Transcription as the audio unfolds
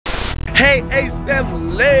Hey, Ace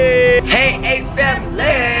family! Hey, Ace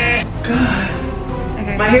family! God.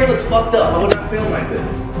 Okay. My hair looks fucked up. I would not film like this.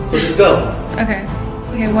 So just go. Okay.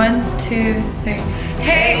 Okay, 1, 2, 3.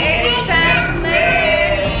 Hey, Ace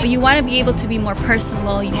family! You want to be able to be more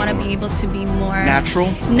personal. You want to be able to be more Natural.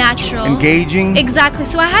 Engaging. Exactly.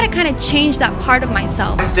 So I had to kind of change that part of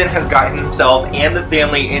myself. Austin has gotten himself and the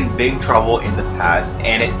family in big trouble in the past,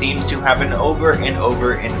 and it seems to happen over and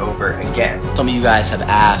over and over again. Some of you guys have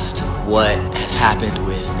asked what has happened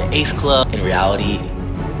with the Ace Club. In reality,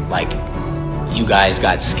 like, you guys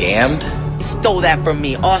got scammed. He stole that from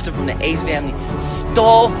me. Austin from the Ace family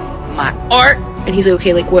stole my art. And he's like,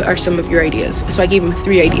 okay, like, what are some of your ideas? So I gave him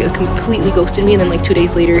 3 ideas, completely ghosted me, and then like 2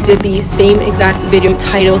 days later, did the same exact video,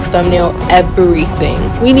 title, thumbnail, everything.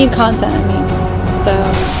 We need content, I mean,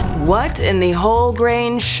 so. What in the whole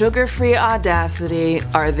grain, sugar-free audacity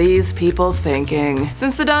are these people thinking?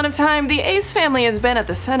 Since the dawn of time, the Ace family has been at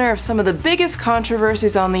the center of some of the biggest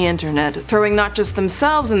controversies on the internet, throwing not just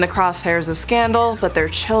themselves in the crosshairs of scandal, but their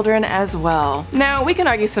children as well. Now, we can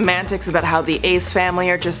argue semantics about how the Ace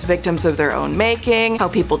family are just victims of their own making, how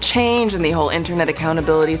people change and the whole internet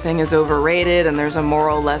accountability thing is overrated and there's a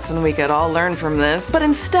moral lesson we could all learn from this, but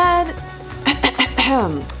instead,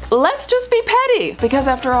 let's just be petty, because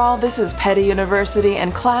after all, this is Petty University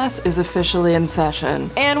and class is officially in session.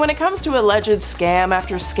 And when it comes to alleged scam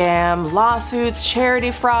after scam, lawsuits,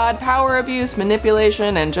 charity fraud, power abuse,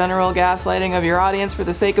 manipulation, and general gaslighting of your audience for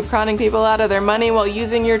the sake of conning people out of their money while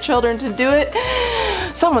using your children to do it,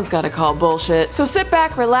 someone's gotta call bullshit. So sit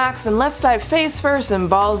back, relax, and let's dive face first and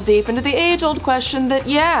balls deep into the age-old question that,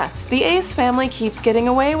 yeah, the Ace family keeps getting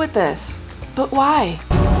away with this. But why?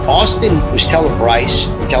 Austin was telling Bryce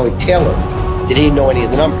and telling Taylor that he didn't know any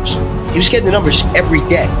of the numbers. He was getting the numbers every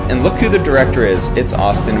day. And look who the director is. It's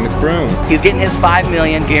Austin McBroom. He's getting his $5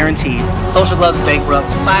 million guaranteed. Social Gloves is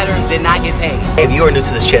bankrupt. Fighters did not get paid. Hey, if you are new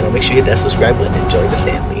to this channel, make sure you hit that subscribe button and join the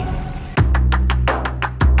family.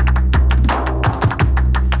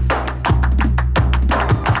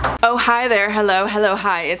 Oh, hi there. Hello, hello,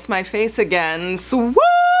 hi. It's my face again. Swoop,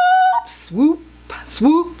 swoop,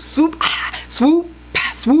 swoop, swoop, swoop,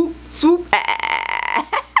 swoop, swoop.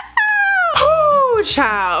 Oh,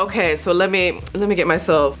 child. Okay, so let me get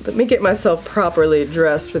myself properly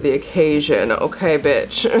dressed for the occasion. Okay,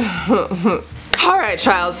 bitch. Alright,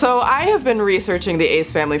 child, so I have been researching the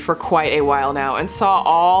Ace family for quite a while now and saw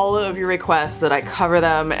all of your requests that I cover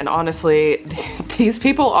them, and honestly, these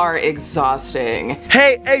people are exhausting.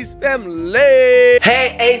 Hey, Ace family!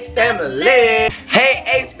 Hey, Ace family! Hey,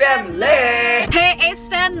 Ace family! Hey, Ace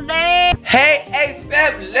family! Hey, Ace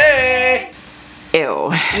family!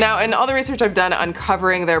 Ew. Now, in all the research I've done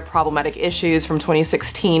uncovering their problematic issues from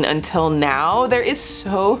 2016 until now, there is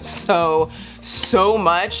so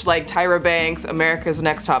much, like Tyra Banks, America's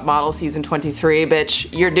Next Top Model season 23, bitch,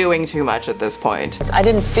 you're doing too much at this point. I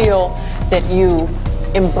didn't feel that you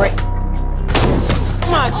embrace. Oh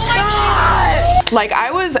my God! Like,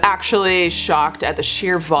 I was actually shocked at the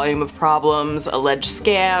sheer volume of problems, alleged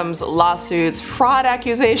scams, lawsuits, fraud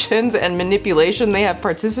accusations, and manipulation they have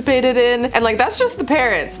participated in. And like, that's just the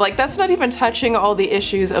parents. Like, that's not even touching all the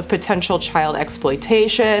issues of potential child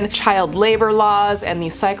exploitation, child labor laws, and the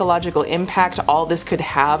psychological impact all this could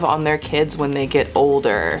have on their kids when they get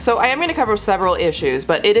older. So I am gonna cover several issues,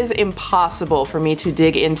 but it is impossible for me to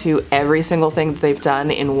dig into every single thing that they've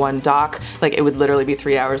done in one doc. Like, it would literally be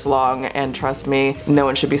 3 hours long, and trust me, no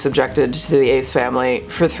one should be subjected to the Ace family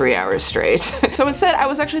for 3 hours straight. So instead, I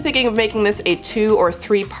was actually thinking of making this a 2- or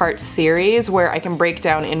 3-part series where I can break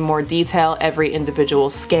down in more detail every individual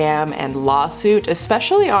scam and lawsuit,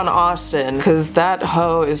 especially on Austin, because that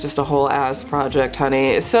hoe is just a whole ass project,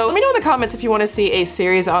 honey. So let me know in the comments if you want to see a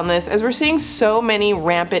series on this, as we're seeing so many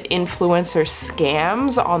rampant influencer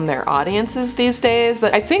scams on their audiences these days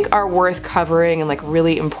that I think are worth covering and like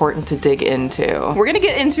really important to dig into. We're gonna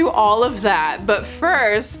get into all of that, but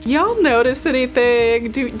first, y'all notice anything?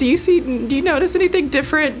 Do you notice anything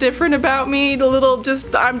different about me? A little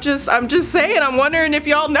I'm just saying, I'm wondering if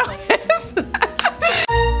y'all notice.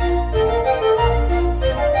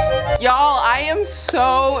 Y'all, I am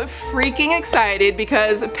so freaking excited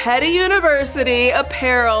because Petty University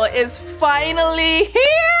apparel is finally here!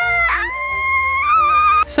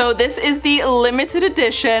 So this is the limited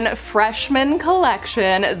edition freshman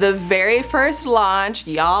collection, the very first launch.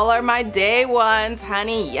 Y'all are my day ones,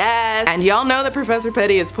 honey, yes. And y'all know that Professor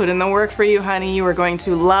Petty has put in the work for you, honey. You are going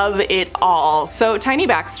to love it all. So tiny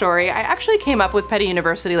backstory, I actually came up with Petty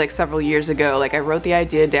University like several years ago. Like I wrote the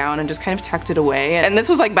idea down and just kind of tucked it away. And this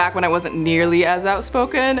was like back when I wasn't nearly as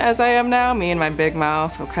outspoken as I am now, me and my big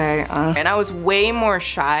mouth, okay? And I was way more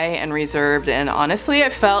shy and reserved, and honestly I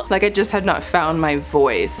felt like I just had not found my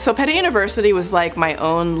voice. So Petty University was like my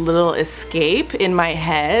own little escape in my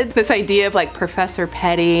head. This idea of like Professor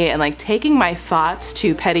Petty and like taking my thoughts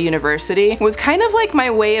to Petty University was kind of like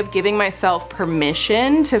my way of giving myself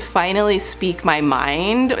permission to finally speak my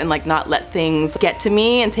mind and like not let things get to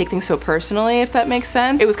me and take things so personally, if that makes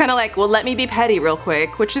sense. It was kind of like, well, let me be petty real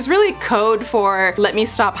quick, which is really code for let me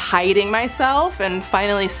stop hiding myself and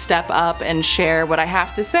finally step up and share what I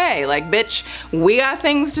have to say. Like, bitch, we got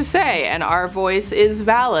things to say and our voice is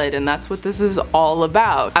valid, and that's what this is all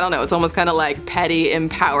about. I don't know, it's almost kind of like petty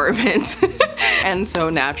empowerment. And so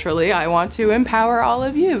naturally I want to empower all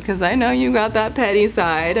of you because I know you got that petty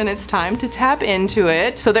side and it's time to tap into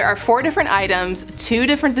it. So there are 4 different items, 2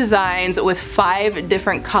 different designs with 5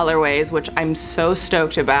 different colorways, which I'm so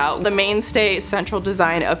stoked about. The mainstay central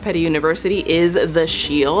design of Petty University is the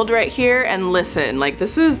shield right here, and listen, like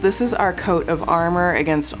this is our coat of armor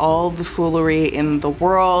against all the foolery in the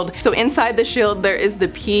world. So inside the shield there is the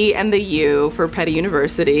P and the U for Petty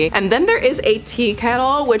University, and then there is a tea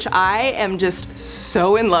kettle, which I am just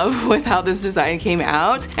so in love with how this design came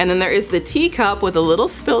out. And then there is the teacup with a little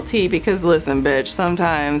spilt tea, because listen, bitch,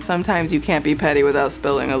 sometimes you can't be petty without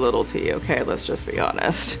spilling a little tea, okay? Let's just be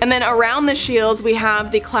honest. And then around the shields we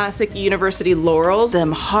have the classic university laurels,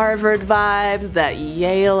 them Harvard vibes, that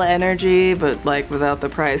Yale energy, but like without the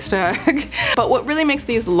price tag. But what really makes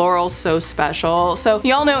these laurels so special, so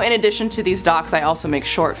y'all know in addition to these docs I also make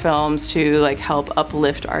short films to like help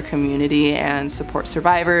uplift our community and support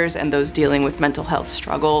survivors and those dealing with mental health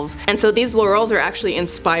struggles. And so these laurels are actually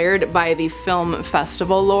inspired by the film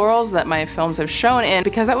festival laurels that my films have shown in,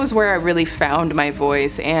 because that was where I really found my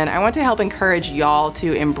voice, and I want to help encourage y'all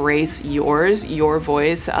to embrace your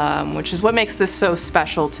voice, which is what makes this so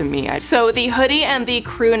special to me. So the hoodie and the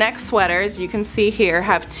crew neck sweaters you can see here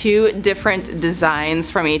have 2 different designs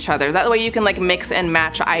from each other. That way you can like mix and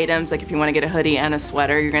match items. Like if you want to get a hoodie and a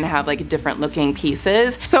sweater, you're gonna have like different looking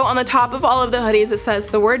pieces. So on the top of all of the hoodies it says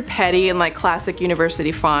the word Petty in like classic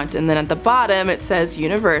university font, and then at the bottom it says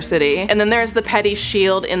University, and then there's the Petty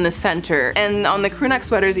shield in the center. And on the crew neck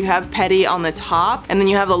sweaters you have Petty on the top, and then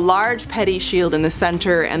you have a large Petty shield in the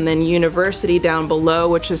center, and then University down below,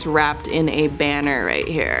 which is wrapped in a banner right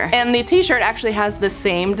here. And the t-shirt actually has the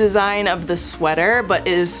same design of the sweater, but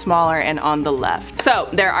is smaller and on the left. So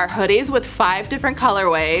there are hoodies with 5 different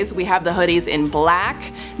colorways. We have the hoodies in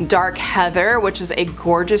black, dark heather, which is a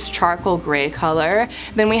gorgeous charcoal gray color.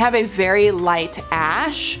 Then we have a very light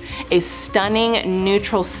ash, a stunning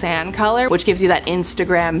neutral sand color, which gives you that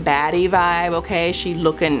Instagram baddie vibe, okay? She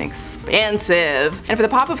looking expansive. And for the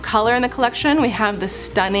pop of color in the collection, we have the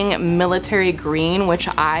stunning military green, which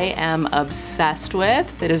I am obsessed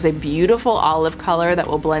with. It is a beautiful olive color that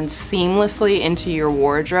will blend seamlessly into your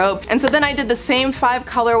wardrobe. And so then I did the same 5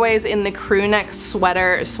 colorways in the crew neck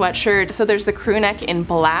sweatshirt. So there's the crew neck in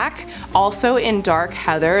black, also in dark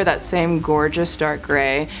heather, that same gorgeous dark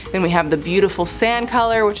gray. Then we have the beautiful sand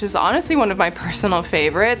color, which is honestly one of my personal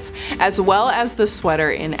favorites, as well as the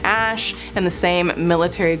sweater in ash and the same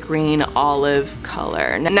military green olive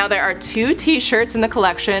color. Now there are 2 t-shirts in the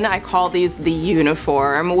collection. I call these the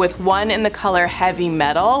uniform, with one in the color heavy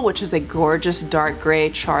metal, which is a gorgeous dark gray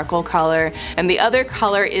charcoal color, and the other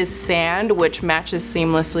color is sand, which matches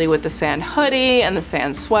seamlessly with the sand hoodie and the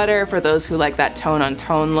sand sweater for those who like that tone on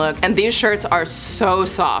tone look. And these shirts are so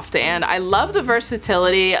soft, and I love the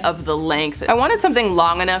versatility of the length. I wanted something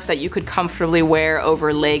long enough that you could comfortably wear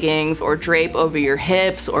over leggings or drape over your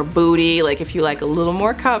hips or booty, like if you like a little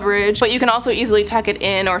more coverage, but you can also easily tuck it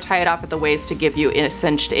in or tie it off at the waist to give you a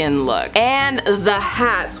cinched in look. And the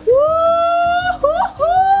hats,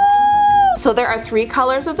 so there are 3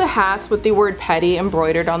 colors of the hats with the word Petty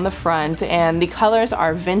embroidered on the front, and the colors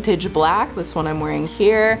are vintage black, this one I'm wearing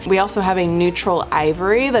here. We also have a neutral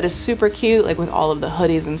ivory that is super cute, like with all of the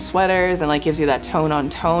hoodies and sweaters, and like gives you that tone on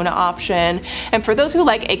tone option. And for those who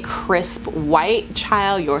like a crisp white,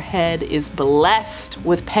 child, your head is blessed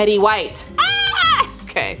with Petty white. Ah!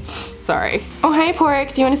 Okay, sorry. Oh, hi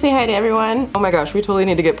Pork, do you want to say hi to everyone? Oh my gosh, we totally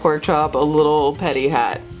need to get Pork Chop a little Petty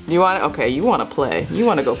hat. You want it? Okay, you want to play. You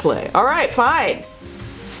want to go play. All right, fine.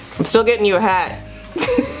 I'm still getting you a hat.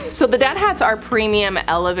 So the dad hats are premium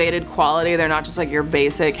elevated quality. They're not just like your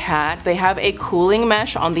basic hat. They have a cooling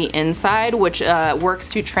mesh on the inside, which works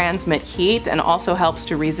to transmit heat and also helps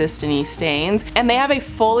to resist any stains. And they have a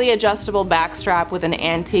fully adjustable back strap with an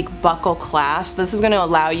antique buckle clasp. This is going to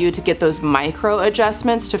allow you to get those micro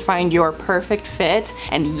adjustments to find your perfect fit.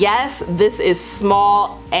 And yes, this is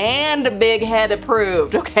small and big head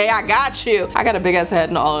approved. Okay, I got you. I got a big ass head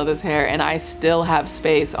and all of this hair, and I still have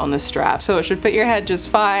space on the strap, so it should fit your head just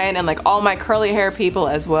fine. And like all my curly hair people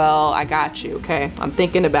as well, I got you. Okay, I'm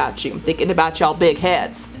thinking about you. I'm thinking about y'all big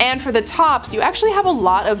heads. And for the tops, you actually have a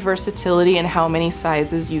lot of versatility in how many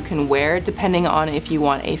sizes you can wear, depending on if you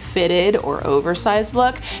want a fitted or oversized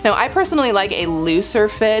look. Now, I personally like a looser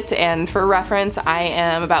fit, and for reference, I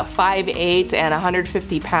am about 5'8" and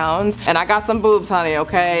 150 pounds, and I got some boobs, honey,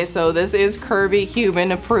 okay? So this is curvy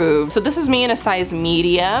human approved. So this is me in a size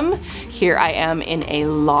medium. Here I am in a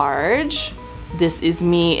large. This is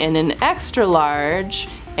me in an extra large.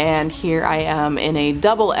 And here I am in a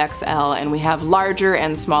double XL, and we have larger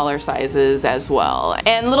and smaller sizes as well.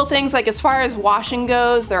 And little things like as far as washing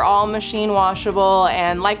goes, they're all machine washable,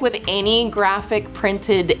 and like with any graphic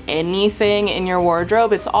printed anything in your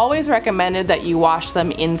wardrobe, it's always recommended that you wash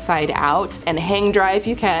them inside out and hang dry if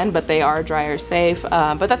you can, but they are dryer safe.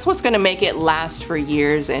 But that's what's gonna make it last for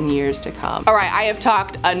years and years to come. All right, I have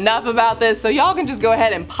talked enough about this, so y'all can just go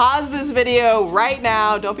ahead and pause this video right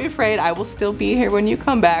now. Don't be afraid, I will still be here when you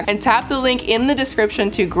come back, and tap the link in the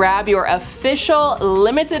description to grab your official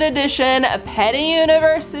limited edition Petty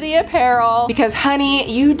University apparel, because honey,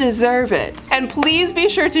 you deserve it. And please be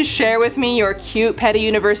sure to share with me your cute Petty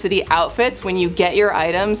University outfits when you get your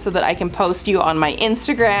items, so that I can post you on my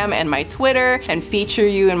Instagram and my Twitter and feature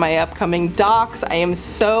you in my upcoming docs. I am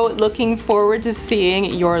so looking forward to seeing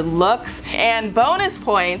your looks. And bonus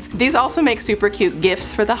points, these also make super cute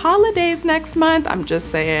gifts for the holidays next month. I'm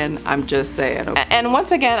just saying. And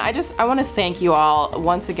once again, I want to thank you all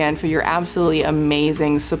once again for your absolutely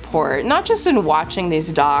amazing support, not just in watching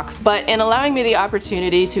these docs, but in allowing me the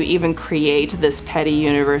opportunity to even create this Petty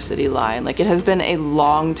University line. Like, it has been a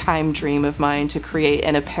long time dream of mine to create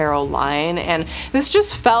an apparel line, and this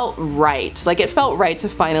just felt right. Like, it felt right to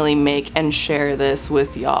finally make and share this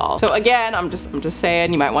with y'all. So again, I'm just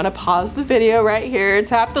saying, you might want to pause the video right here,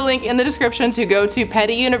 tap the link in the description to go to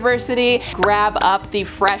Petty University, grab up the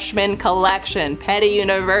freshman collection. Petty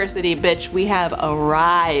University, bitch, we have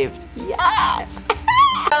arrived. Yes!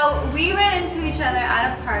 So we ran into each other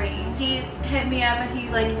at a party. He hit me up and he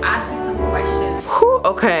like asked me some questions. Whew,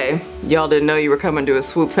 okay, y'all didn't know you were coming to a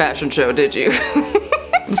SWOOP fashion show, did you?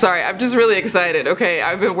 I'm sorry, I'm just really excited. Okay,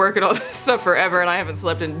 I've been working all this stuff forever and I haven't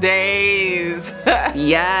slept in days.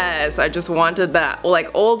 Yes, I just wanted that. Like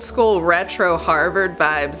old school retro Harvard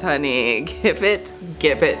vibes, honey. Give it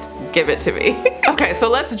to me. Okay, so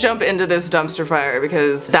let's jump into this dumpster fire,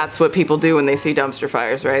 because that's what people do when they see dumpster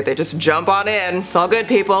fires, right? They just jump on in. It's all good,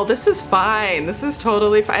 people. This is fine. This is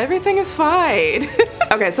totally fine. Everything is fine.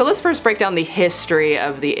 Okay, so let's first break down the history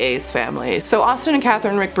of the Ace family. So Austin and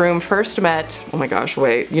Catherine McBroom first met, oh my gosh,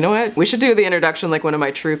 wait, you know what? We should do the introduction like one of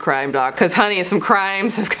my true crime docs, because honey, some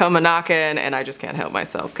crimes have come a-knockin' and I just can't help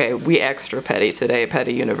myself. Okay, we extra petty today,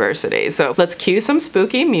 Petty University. So let's cue some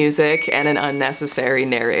spooky music and an unnecessary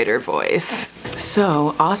narrator voice.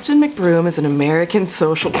 So Austin McBroom is an American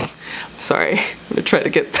social... Sorry, I'm gonna try to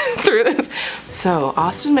get through this. So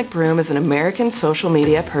Austin McBroom is an American social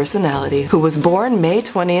media personality who was born May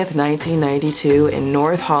 20th, 1992 in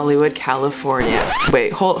North Hollywood, California.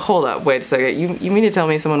 Wait, hold up, wait a second. You mean to tell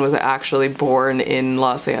me someone was actually born in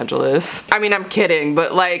Los Angeles? I mean, I'm kidding,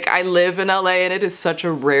 but like, I live in LA and it is such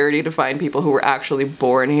a rarity to find people who were actually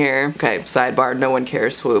born here. Okay, sidebar, no one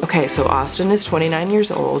cares, swoop. Okay, so Austin is 29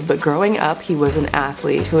 years old, but growing up, he was an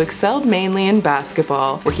athlete who excelled mainly in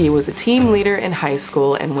basketball, where he was a team leader in high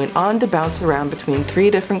school and went on to bounce around between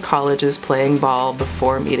 3 different colleges playing ball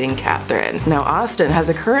before meeting Catherine. Now Austin has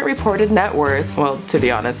a current reported net worth, well, to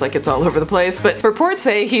be honest, like it's all over the place, but reports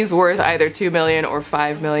say he's worth either 2 million or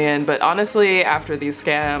 5 million, but honestly, after these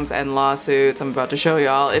scams and lawsuits I'm about to show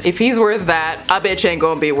y'all, if he's worth that, a bitch ain't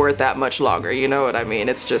gonna be worth that much longer, you know what I mean?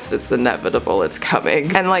 It's inevitable, it's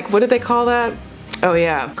coming. And like, what did they call that? Oh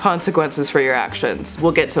yeah, consequences for your actions.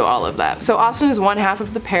 We'll get to all of that. So Austin is one half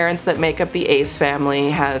of the parents that make up the Ace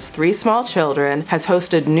family, has 3 small children, has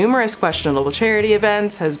hosted numerous questionable charity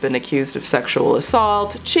events, has been accused of sexual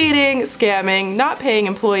assault, cheating, scamming, not paying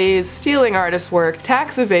employees, stealing artist work,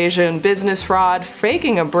 tax evasion, business fraud,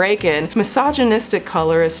 faking a break-in, misogynistic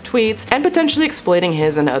colorist tweets, and potentially exploiting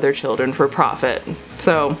his and other children for profit.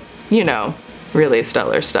 So, you know, really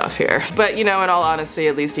stellar stuff here. But you know, in all honesty,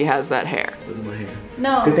 at least he has that hair. Look at my hair.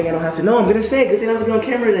 No. Good thing I don't have to. No, I'm gonna say it. Good thing I have to be on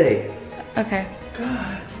camera today. Okay.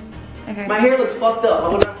 God. Okay. My hair looks fucked up. I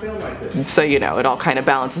would not film like this. So you know, it all kind of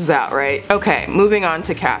balances out, right? Okay, moving on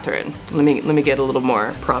to Catherine. Let me get a little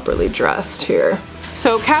more properly dressed here.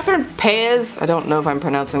 So Catherine Paez, I don't know if I'm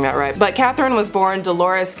pronouncing that right, but Catherine was born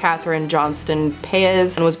Dolores Catherine Johnston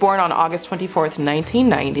Paez and was born on August 24th,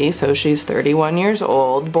 1990, so she's 31 years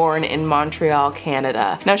old, born in Montreal,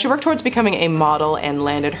 Canada. Now she worked towards becoming a model and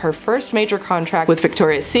landed her first major contract with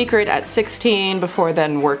Victoria's Secret at 16, before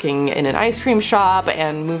then working in an ice cream shop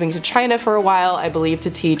and moving to China for a while, I believe, to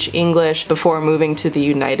teach English before moving to the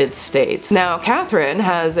United States. Now Catherine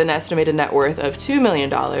has an estimated net worth of $2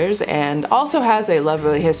 million and also has a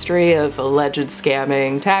lovely history of alleged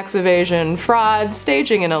scamming, tax evasion, fraud,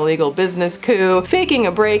 staging an illegal business coup, faking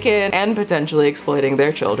a break-in, and potentially exploiting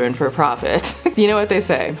their children for profit. You know what they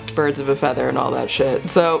say, birds of a feather and all that shit.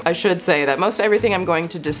 So I should say that most everything I'm going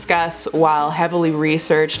to discuss, while heavily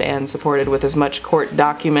researched and supported with as much court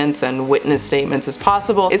documents and witness statements as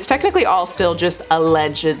possible, is technically all still just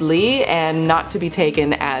allegedly and not to be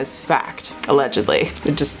taken as fact. Allegedly.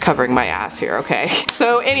 Just covering my ass here, okay?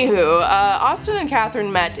 So anywho, Austin and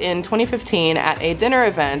Catherine met in 2015 at a dinner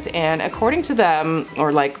event, and according to them,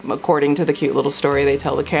 or like according to the cute little story they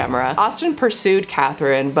tell the camera, Austin pursued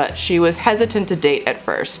Catherine, but she was hesitant to date at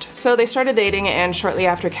first. So they started dating, and shortly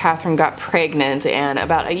after Catherine got pregnant, and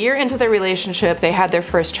about a year into their relationship, they had their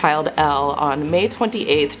first child, Elle, on May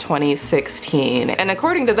 28th, 2016. And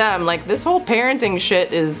according to them, like, this whole parenting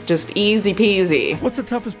shit is just easy peasy. What's the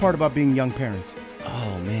toughest part about being young parents?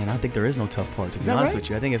 Oh man, I don't think there is no tough part, to be honest with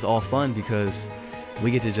you. I think it's all fun because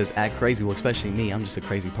we get to just act crazy. Well, especially me, I'm just a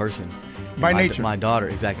crazy person. By nature. My daughter,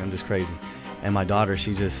 exactly, I'm just crazy. And my daughter,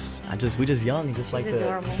 we just young and just like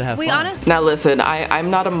to have fun. Honestly. Now listen,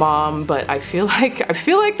 I'm not a mom, but I feel like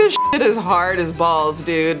this shit is hard as balls,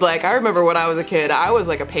 dude. Like, I remember when I was a kid, I was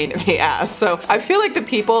like a pain in the ass. So I feel like the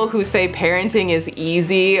people who say parenting is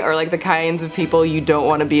easy are like the kinds of people you don't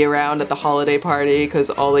want to be around at the holiday party,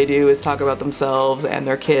 because all they do is talk about themselves and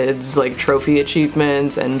their kids' like trophy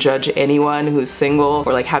achievements and judge anyone who's single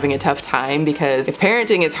or like having a tough time, because if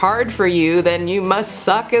parenting is hard for you, then you must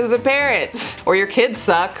suck as a parent. Or your kids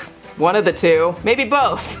suck. One of the two, maybe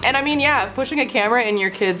both. And I mean, yeah, pushing a camera in your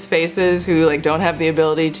kids' faces who like don't have the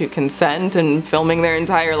ability to consent and filming their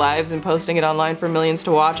entire lives and posting it online for millions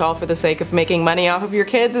to watch, all for the sake of making money off of your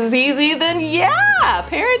kids, is easy, then yeah,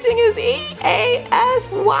 parenting is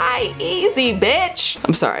E-A-S-Y, easy, bitch.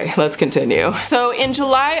 I'm sorry, let's continue. So in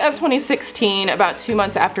July of 2016, about 2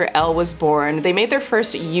 months after Elle was born, they made their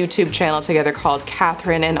first YouTube channel together called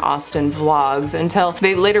Catherine and Austin Vlogs, until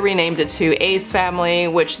they later renamed it to Ace Family,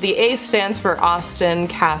 which the A stands for Austin,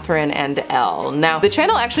 Catherine, and Elle. Now, the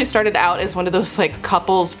channel actually started out as one of those like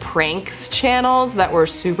couples pranks channels that were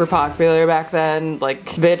super popular back then. Like,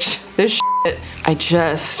 bitch, this shit.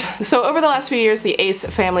 So over the last few years, the Ace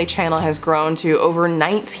Family channel has grown to over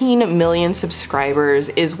 19 million subscribers,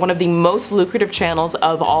 is one of the most lucrative channels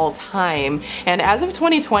of all time, and as of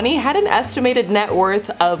 2020 had an estimated net worth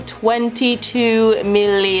of $22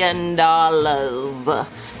 million.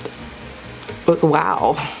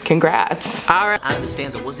 Wow, congrats. I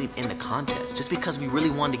understand it wasn't in the contest, just because we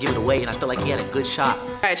really wanted to give it away and I felt like he had a good shot.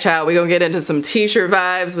 Alright, child, we gonna get into some t-shirt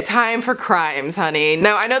vibes. Time for crimes, honey.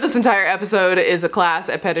 Now, I know this entire episode is a class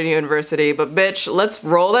at Petito University, but bitch, let's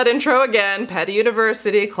roll that intro again. Petito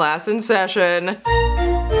University, class in session.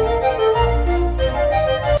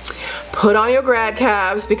 Put on your grad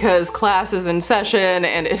caps because class is in session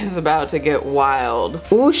and it is about to get wild.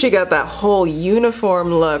 Ooh, she got that whole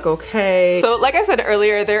uniform look, okay. So like I said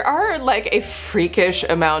earlier, there are like a freakish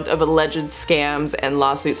amount of alleged scams and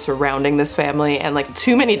lawsuits surrounding this family, and like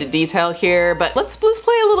too many to detail here, but let's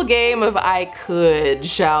play a little game of I could,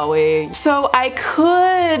 shall we? So I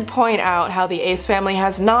could point out how the Ace family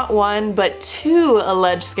has not one, but two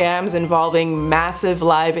alleged scams involving massive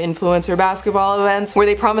live influencer basketball events where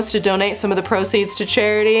they promised to donate some of the proceeds to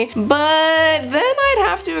charity, but then I'd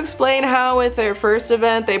have to explain how with their first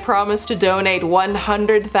event they promised to donate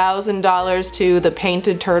 $100,000 to the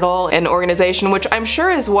Painted Turtle, an organization which I'm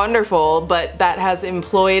sure is wonderful, but that has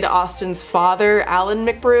employed Austin's father, Alan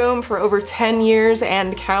McBroom, for over 10 years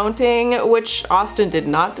and counting, which Austin did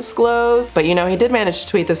not disclose, but you know, he did manage to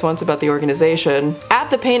tweet this once about the organization. At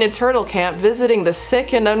the Painted Turtle camp, visiting the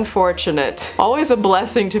sick and unfortunate. Always a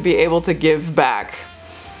blessing to be able to give back.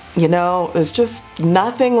 You know, there's just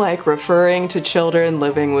nothing like referring to children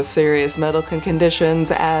living with serious medical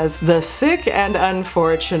conditions as the sick and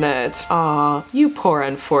unfortunate. Aw, you poor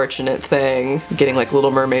unfortunate thing. I'm getting like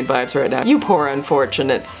Little Mermaid vibes right now. You poor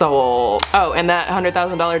unfortunate soul. Oh, and that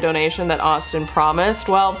 $100,000 donation that Austin promised,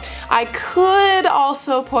 well, I could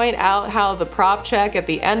also point out how the prop check at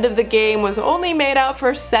the end of the game was only made out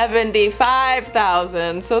for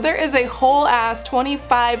 $75,000. So there is a whole ass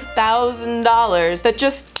 $25,000 that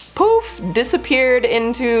just poof, disappeared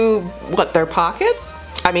into, what, their pockets?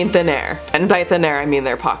 I mean thin air. And by thin air, I mean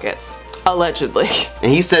their pockets. Allegedly.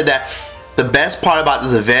 And he said that the best part about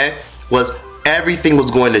this event was everything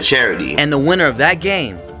was going to charity. And the winner of that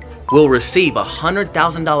game will receive a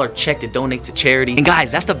 $100,000 check to donate to charity. And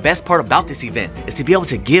guys, that's the best part about this event, is to be able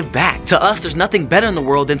to give back. To us, there's nothing better in the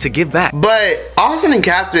world than to give back. But Austin and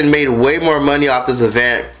Catherine made way more money off this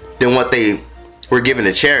event than what they were giving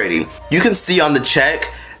to charity. You can see on the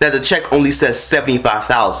check that the check only says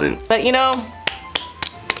 $75,000. But you know,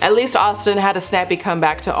 at least Austin had a snappy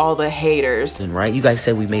comeback to all the haters. Right? You guys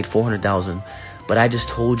said we made $400,000, but I just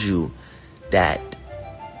told you that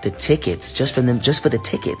the tickets, just for the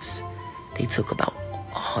tickets, they took about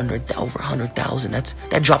over $100,000.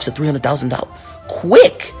 That drops to $300,000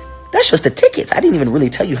 quick. That's just the tickets. I didn't even really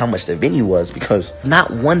tell you how much the venue was because not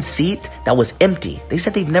one seat that was empty. They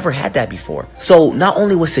said they've never had that before. So not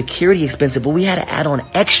only was security expensive, but we had to add on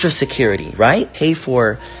extra security, right?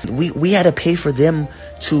 We had to pay for them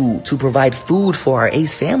to provide food for our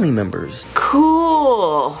Ace family members.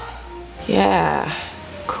 Cool. Yeah.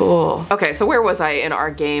 Cool. Okay, so where was I in our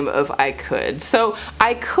game of I Could? So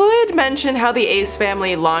I could mention how the Ace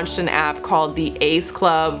family launched an app called the Ace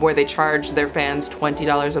Club where they charge their fans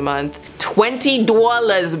 $20 a month. $20,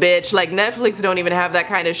 bitch. Like Netflix don't even have that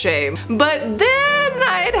kind of shame. But then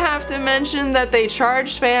I'd have to mention that they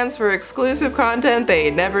charged fans for exclusive content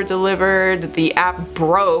they never delivered. The app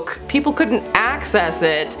broke. People couldn't access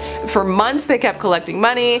it. For months they kept collecting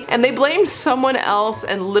money and they blamed someone else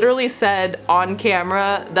and literally said on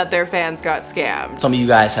camera that their fans got scammed. Some of you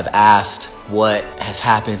guys have asked what has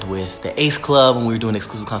happened with the Ace Club when we were doing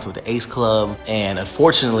exclusive content with the Ace Club, and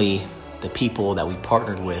unfortunately the people that we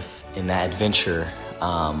partnered with in that adventure,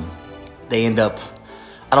 they end up,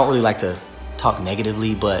 I don't really like to talk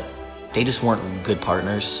negatively, but they just weren't good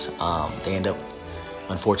partners. They end up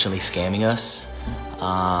unfortunately scamming us,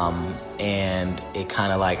 and it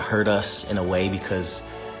kind of like hurt us in a way because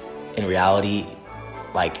in reality,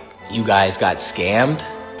 like, you guys got scammed.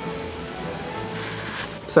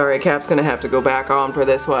 Sorry, Cap's gonna have to go back on for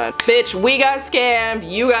this one. Bitch, we got scammed,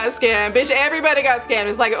 you got scammed, bitch, everybody got scammed.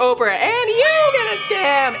 It's like Oprah, and you get a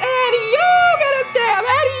scam, and you get a scam,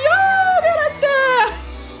 and you get a scam.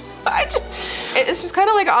 It's just kind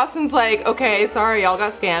of like Austin's like, okay, sorry, y'all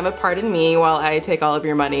got scammed, but pardon me while I take all of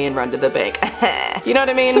your money and run to the bank. You know what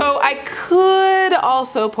I mean? So I could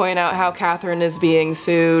also point out how Catherine is being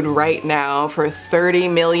sued right now for $30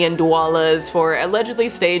 million for allegedly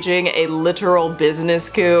staging a literal business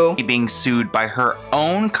coup. Being sued by her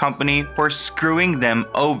own company for screwing them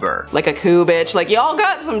over. Like a coup, bitch. Like, y'all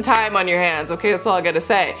got some time on your hands, okay? That's all I gotta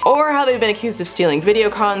say. Or how they've been accused of stealing video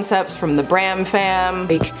concepts from the Bram fam.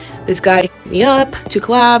 Like, this guy hit me up to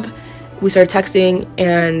collab. We started texting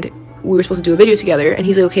and we were supposed to do a video together, and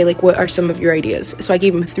he's like, okay, like, what are some of your ideas? So I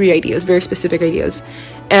gave him 3 ideas, very specific ideas,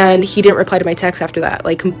 and he didn't reply to my text after that,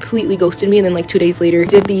 like completely ghosted me. And then like 2 days later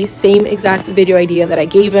did the same exact video idea that I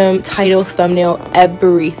gave him, title, thumbnail,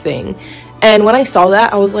 everything. And when I saw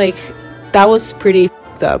that, I was like, that was pretty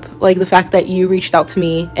f***ed up. Like, the fact that you reached out to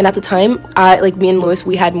me, and at the time, me and Lewis,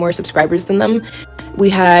 we had more subscribers than them. We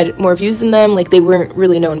had more views than them. Like, they weren't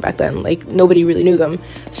really known back then. Like, nobody really knew them.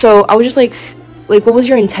 So I was just like, what was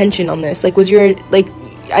your intention on this? Like, was your, like,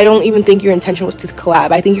 I don't even think your intention was to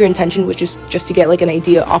collab. I think your intention was just to get like an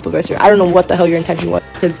idea off of us. Or I don't know what the hell your intention was,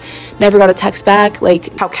 because never got a text back.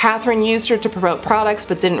 Like how Catherine used her to promote products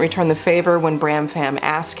but didn't return the favor when Bram fam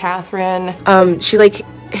asked Catherine. She like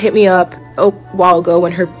hit me up a while ago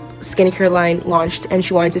when her skincare line launched, and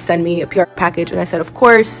she wanted to send me a PR package, and I said of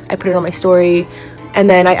course. I put it on my story, and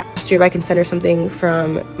then I asked her if I can send her something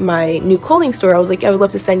from my new clothing store. I was like, I would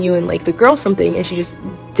love to send you and like the girls something, and she just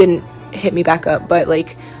didn't hit me back up. But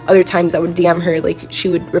like other times I would DM her, like she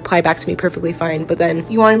would reply back to me perfectly fine. But then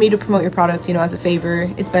you wanted me to promote your product, you know, as a favor.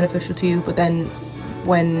 It's beneficial to you, but then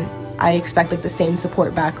when I expect like the same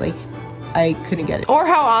support back, like I couldn't get it. Or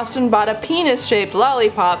how Austin bought a penis-shaped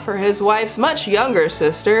lollipop for his wife's much younger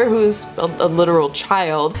sister, who's a literal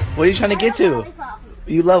child. What are you trying to get to?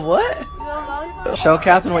 You love what? Show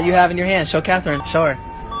Catherine what you have in your hand. Show Catherine. Show her.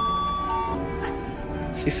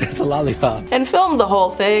 She said it's a lollipop. And filmed the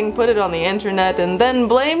whole thing, put it on the internet, and then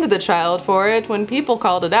blamed the child for it when people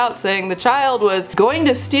called it out, saying the child was going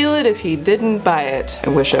to steal it if he didn't buy it. I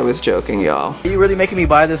wish I was joking, y'all. Are you really making me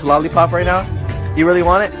buy this lollipop right now? You really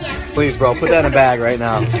want it? Yeah. Please, bro, put that in a bag right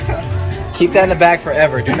now. Keep that in the bag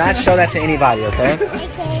forever. Do not show that to anybody, okay? Okay.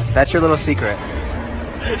 That's your little secret.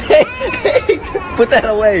 Hey, put that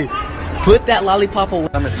away. Put that lollipop away.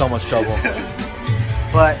 I'm in so much trouble.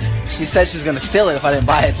 But she said she was gonna steal it if I didn't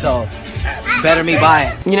buy it, so better me buy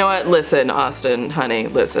it. You know what? Listen, Austin, honey,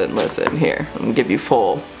 listen. Here, I'm gonna give you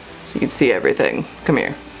full so you can see everything. Come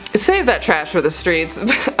here. Save that trash for the streets.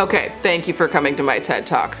 Okay, thank you for coming to my TED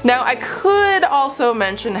Talk. Now, I could also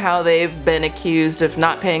mention how they've been accused of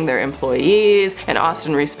not paying their employees, and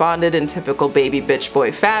Austin responded in typical baby bitch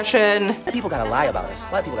boy fashion. A lot of people gotta lie about us.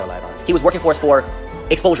 A lot of people gotta lie about it. He was working for us for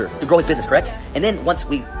exposure, to grow his business, correct? And then once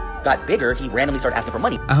we got bigger, he randomly started asking for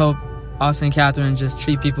money. I hope Austin and Catherine just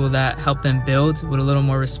treat people that help them build with a little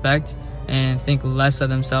more respect and think less of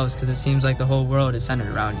themselves, because it seems like the whole world is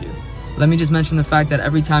centered around you. Let me just mention the fact that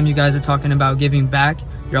every time you guys are talking about giving back,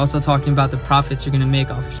 you're also talking about the profits you're gonna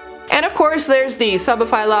make off. And of course, there's the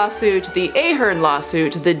Subify lawsuit, the Ahern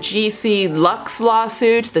lawsuit, the GC Lux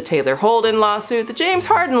lawsuit, the Taylor Holden lawsuit, the James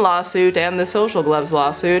Harden lawsuit, and the Social Gloves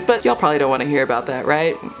lawsuit, but y'all probably don't want to hear about that,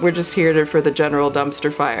 right? We're just here for the general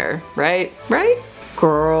dumpster fire, right? Right?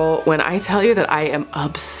 Girl, when I tell you that I am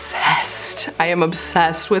obsessed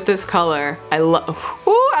with this color. I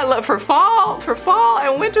love for fall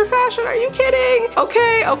and winter fashion. Are you kidding?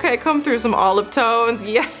 Okay, come through some olive tones.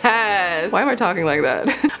 Yes. Why am I talking like that?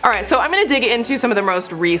 All right, so I'm gonna dig into some of the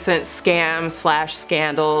most recent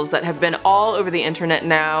scams/scandals that have been all over the internet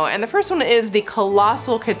now. And the first one is the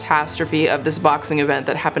colossal catastrophe of this boxing event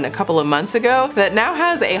that happened a couple of months ago that now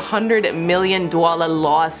has a $100 million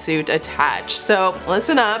lawsuit attached. So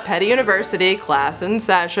listen up, Petty University, class in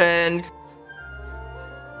session.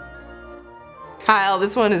 Kyle,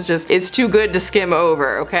 this one is just, it's too good to skim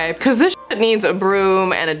over, okay? Because this shit needs a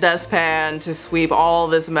broom and a dustpan to sweep all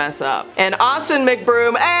this mess up. And Austin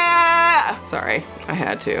McBroom, sorry, I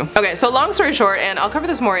had to. Okay, so long story short, and I'll cover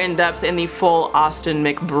this more in depth in the full Austin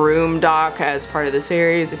McBroom doc as part of the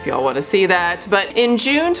series if y'all want to see that. But in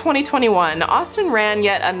June 2021, Austin ran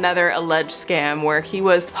yet another alleged scam where he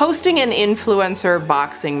was hosting an influencer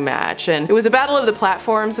boxing match. And it was a battle of the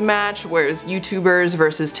platforms match where it was YouTubers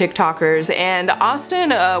versus TikTokers, and Austin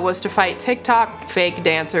was to fight TikTok fake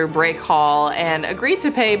dancer Break Hall and agreed to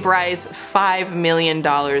pay Bryce $5 million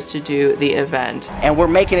to do the event. And we're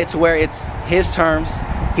making it to where it's his terms.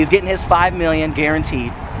 He's getting his $5 million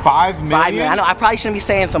guaranteed. $5 million? $5 million. I know I probably shouldn't be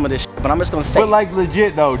saying some of this shit, but I'm just gonna say. But like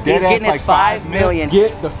legit though, he's getting his $5 million.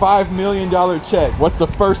 Get the $5 million check. What's the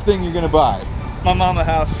first thing you're gonna buy? My mama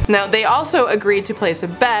house. Now, they also agreed to place a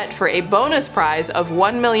bet for a bonus prize of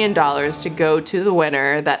 $1 million to go to the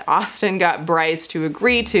winner that Austin got Bryce to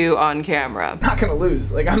agree to on camera. I'm not gonna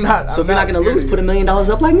lose. Like, I'm not. So if you're not gonna lose, put $1 million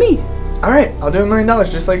up like me. All right, I'll do $1 million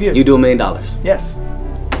just like you. You do $1 million. Yes.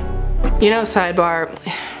 You know, sidebar,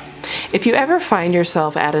 if you ever find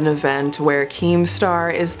yourself at an event where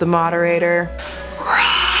Keemstar is the moderator,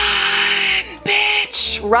 run,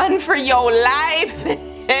 bitch! Run for your life, bitch!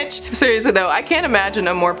 Seriously though, I can't imagine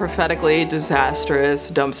a more prophetically disastrous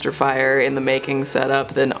dumpster fire in the making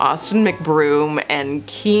setup than Austin McBroom and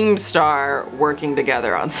Keemstar working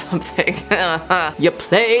together on something. You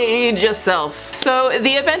played yourself. So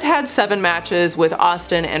the event had 7 matches, with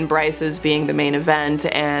Austin and Bryce's being the main event,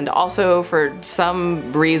 and also for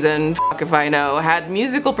some reason, fuck if I know, had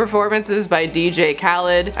musical performances by DJ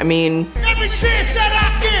Khaled. I mean, every shit set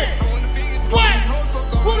out there. What?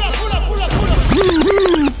 Pull up.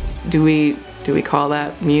 Do we call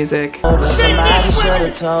that music?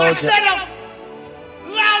 I said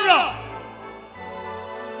louder.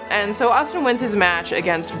 And so Austin wins his match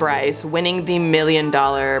against Bryce, winning the $1 million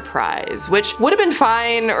prize, which would have been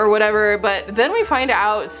fine or whatever, but then we find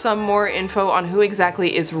out some more info on who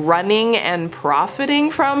exactly is running and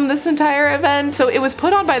profiting from this entire event. So it was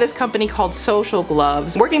put on by this company called Social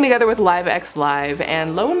Gloves, working together with LiveX Live,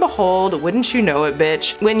 and lo and behold, wouldn't you know it,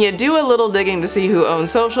 bitch, when you do a little digging to see who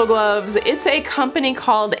owns Social Gloves, it's a company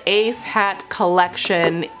called Ace Hat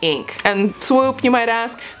Collection Inc. And swoop, you might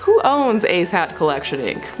ask, who owns Ace Hat Collection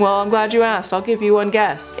Inc.? Well, I'm glad you asked. I'll give you one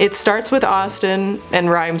guess. It starts with Austin and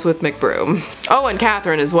rhymes with McBroom. Oh, and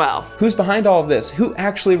Catherine as well. Who's behind all of this? Who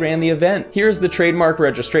actually ran the event? Here's the trademark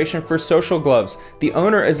registration for Social Gloves. The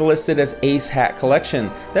owner is listed as Ace Hat Collection.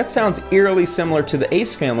 That sounds eerily similar to the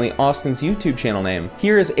Ace family, Austin's YouTube channel name.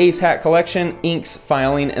 Here is Ace Hat Collection, inks,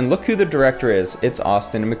 filing, and look who the director is. It's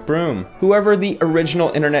Austin McBroom. Whoever the original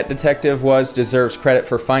internet detective was deserves credit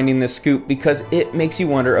for finding this scoop because it makes you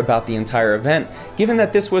wonder about the entire event. Given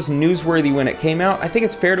that this was newsworthy when it came out, I think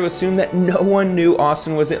it's fair to assume that no one knew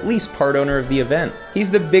Austin was at least part owner of the event. He's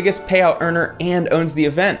the biggest payout earner and owns the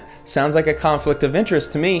event. Sounds like a conflict of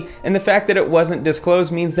interest to me, and the fact that it wasn't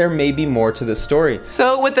disclosed means there may be more to the story.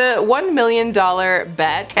 So with the $1 million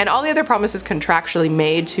bet and all the other promises contractually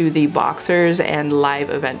made to the boxers and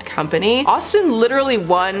live event company, Austin literally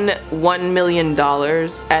won $1 million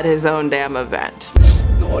at his own damn event.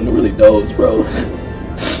 No one really knows, bro.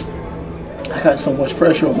 I got so much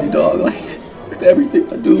pressure on me, dog. Like, with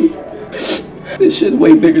everything I do, this shit's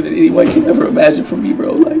way bigger than anyone can ever imagine for me,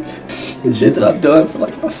 bro. Like, the shit that I've done for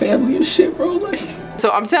like my family and shit, bro. Like,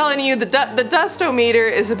 so I'm telling you, the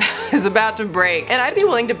dustometer is about to break, and I'd be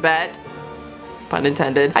willing to bet, pun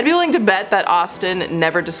intended, I'd be willing to bet that Austin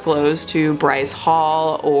never disclosed to Bryce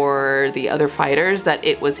Hall or the other fighters that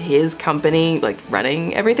it was his company, like,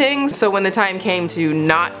 running everything. So when the time came to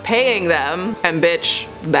not paying them, and bitch,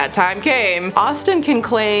 that time came, Austin can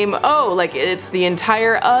claim, oh, like it's the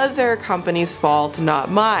entire other company's fault,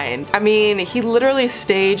 not mine. I mean, he literally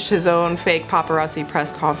staged his own fake paparazzi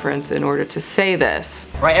press conference in order to say this.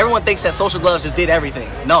 Right, everyone thinks that Social Gloves just did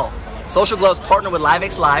everything. No, Social Gloves partnered with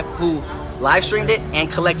LiveX Live, who live streamed it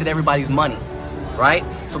and collected everybody's money, right?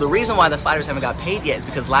 So the reason why the fighters haven't got paid yet is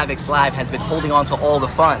because LiveX Live has been holding on to all the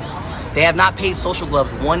funds. They have not paid Social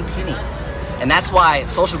Gloves 1 penny. And that's why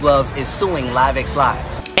Social Gloves is suing LiveX Live.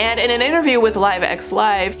 And in an interview with LiveX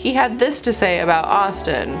Live, he had this to say about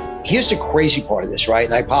Austin. Here's the crazy part of this, right?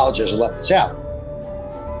 And I apologize I left this out.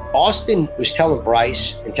 Austin was telling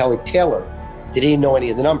Bryce and telling Taylor that he didn't know any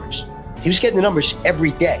of the numbers. He was getting the numbers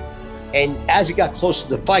every day. And as it got close to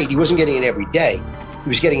the fight, he wasn't getting it every day. He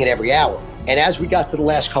was getting it every hour. And as we got to the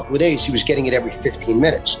last couple of days, he was getting it every 15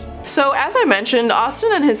 minutes. So as I mentioned,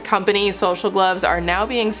 Austin and his company, Social Gloves, are now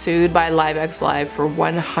being sued by LiveX Live for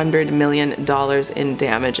 $100 million in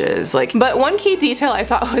damages. But one key detail I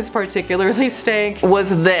thought was particularly stank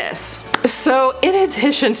was this. So in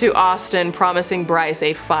addition to Austin promising Bryce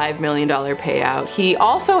a $5 million payout, he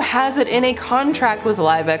also has it in a contract with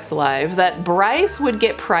LiveX Live that Bryce would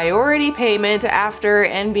get priority payment after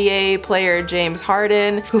NBA player James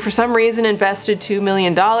Harden, who for some reason invested $2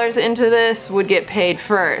 million into this, would get paid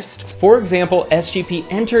first. For example, SGP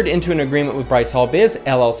entered into an agreement with Bryce Hall Biz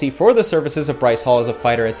LLC for the services of Bryce Hall as a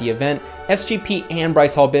fighter at the event. SGP and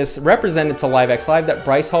Bryce Hall Biz represented to LiveX Live that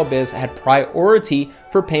Bryce Hall Biz had priority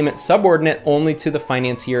for payment subordinate only to the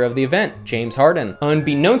financier of the event, James Harden.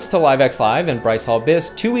 Unbeknownst to LiveX Live and Bryce Hall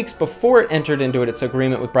Biz, 2 weeks before it entered into its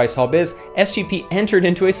agreement with Bryce Hall Biz, SGP entered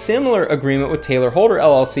into a similar agreement with Taylor Holder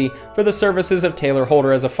LLC for the services of Taylor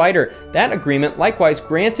Holder as a fighter. That agreement likewise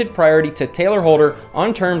granted priority to Taylor Holder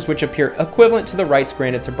on terms which appear equivalent to the rights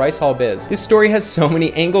granted to Bryce Hall Biz. This story has so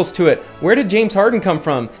many angles to it. Where did James Harden come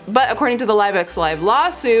from? But according to the LiveX Live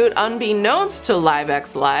lawsuit, unbeknownst to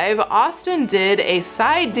LiveX Live, Austin did a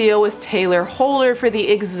side deal with Taylor Holder for the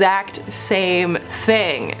exact same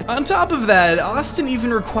thing. On top of that, Austin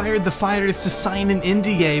even required the fighters to sign an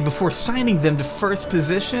NDA before signing them to first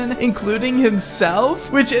position, including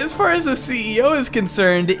himself, which as far as the CEO is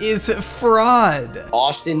concerned is fraud.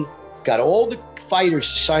 Austin got all the fighters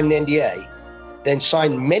to sign an NDA, then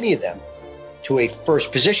signed many of them to a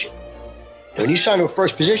first position. And when you sign to a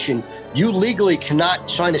first position, you legally cannot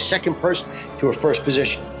sign a second person to a first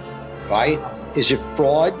position, right? Is it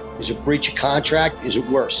fraud? Is it breach of contract? Is it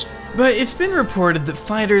worse? But it's been reported that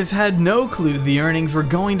fighters had no clue the earnings were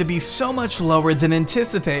going to be so much lower than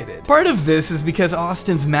anticipated. Part of this is because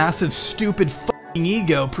Austin's massive, stupid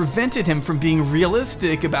ego prevented him from being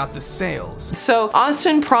realistic about the sales. So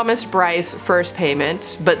Austin promised Bryce first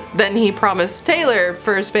payment, but then he promised Taylor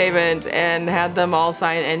first payment and had them all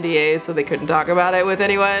sign NDAs so they couldn't talk about it with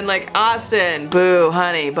anyone. Like, Austin, boo,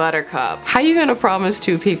 honey, buttercup. How you gonna promise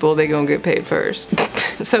two people they gonna get paid first?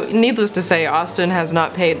 So needless to say, Austin has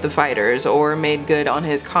not paid the fighters or made good on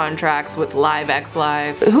his contracts with LiveX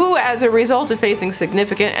Live, who as a result of facing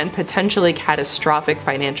significant and potentially catastrophic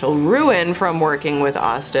financial ruin from working with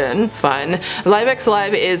Austin, fun, LiveX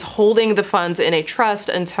Live is holding the funds in a trust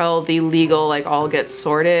until the legal all gets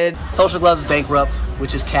sorted. Social Gloves is bankrupt,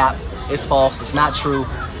 which is cap. It's false. It's not true.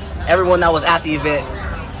 Everyone that was at the event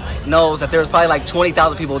knows that there was probably like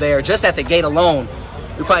 20,000 people there just at the gate alone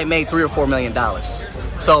we probably made $3 or $4 million.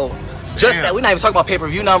 So just that, we're not even talking about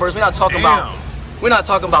pay-per-view numbers. We're not talking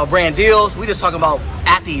about brand deals. We're just talking about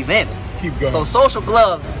at the event. Keep going. So Social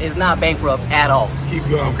Gloves is not bankrupt at all. Keep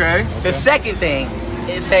going. Okay. The second thing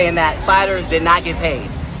is saying that fighters did not get paid.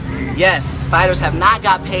 Yes, fighters have not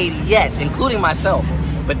got paid yet, including myself.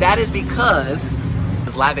 But that is because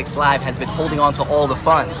LiveX Live has been holding on to all the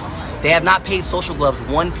funds. They have not paid Social Gloves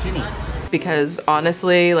 1 penny. Because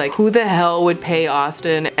honestly, like, who the hell would pay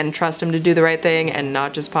Austin and trust him to do the right thing and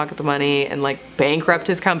not just pocket the money and like bankrupt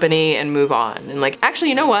his company and move on? And like, actually,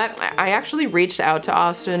 you know what? I actually reached out to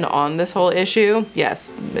Austin on this whole issue. Yes,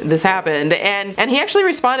 this happened. And he actually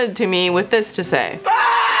responded to me with this to say.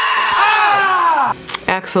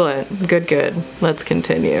 Excellent. Good. Let's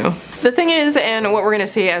continue. The thing is, and what we're gonna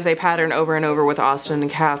see as a pattern over and over with Austin and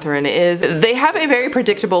Catherine, is they have a very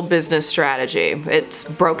predictable business strategy. It's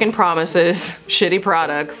broken promises, shitty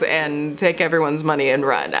products, and take everyone's money and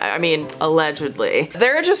run. I mean, allegedly.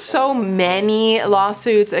 There are just so many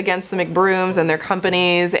lawsuits against the McBrooms and their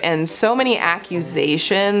companies, and so many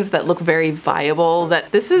accusations that look very viable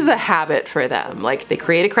that this is a habit for them. Like, they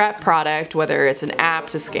create a crap product, whether it's an app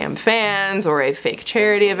to scam fans, or a fake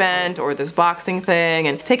charity event, or this boxing thing,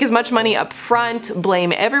 and take as much money up front,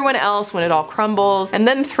 blame everyone else when it all crumbles, and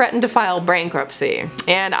then threaten to file bankruptcy.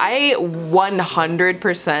 And I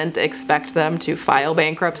 100% expect them to file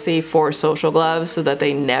bankruptcy for Social Gloves so that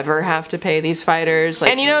they never have to pay these fighters.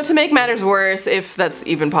 And you know, to make matters worse, if that's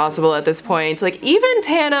even possible at this point, like, even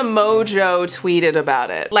Tana Mojo tweeted about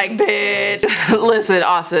it. Like, bitch, listen,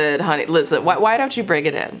 Austin, honey, listen, why don't you bring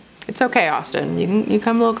it in? It's okay, Austin. You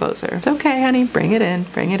come a little closer. It's okay, honey. Bring it in.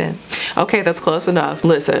 Bring it in. Okay, that's close enough.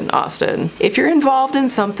 Listen, Austin. If you're involved in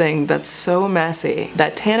something that's so messy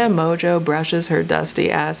that Tana Mojo brushes her dusty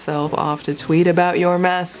ass self off to tweet about your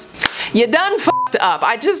mess, you done f***ed up.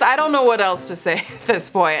 I don't know what else to say at this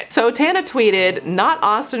point. So Tana tweeted, not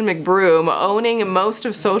Austin McBroom owning most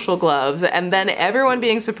of Social Gloves, and then everyone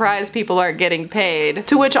being surprised people aren't getting paid.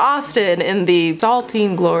 To which Austin, in the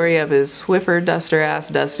saltine glory of his Swiffer duster ass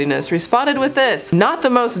dustiness, responded with this: not the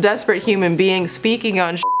most desperate human being speaking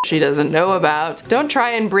on she doesn't know about. Don't try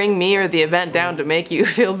and bring me or the event down to make you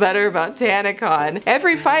feel better about TanaCon.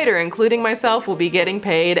 Every fighter, including myself, will be getting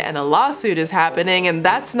paid, and a lawsuit is happening, and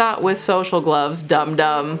that's not with Social Gloves,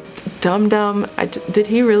 dum-dum. Dum-dum, did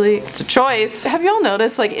he really? It's a choice. Have y'all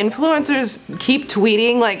noticed, like, influencers keep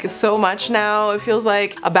tweeting, like, so much now, it feels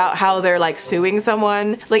like, about how they're, like, suing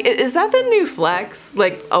someone? Like, is that the new flex?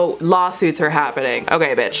 Like, oh, lawsuits are happening.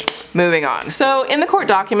 Okay, bitch. Moving on. So, in the court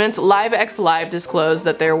documents, LiveX Live disclosed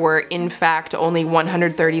that there were, in fact, only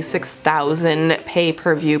 136,000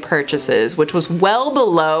 pay-per-view purchases, which was well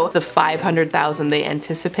below the 500,000 they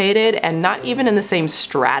anticipated, and not even in the same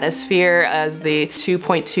stratosphere as the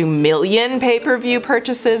 2.2 million pay-per-view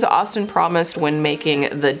purchases Austin promised when making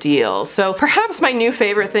the deal. So perhaps my new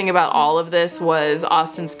favorite thing about all of this was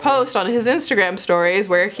Austin's post on his Instagram stories,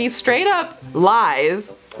 where he straight up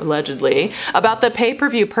lies, allegedly, about the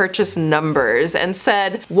pay-per-view purchase numbers and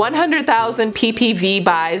said 100,000 PPV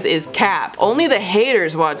buys is cap. Only the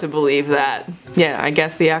haters want to believe that. Yeah, I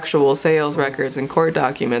guess the actual sales records and court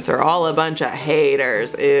documents are all a bunch of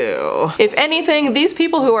haters. Ew. If anything, these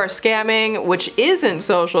people who are scamming, which isn't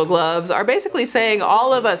Social Gloves, are basically saying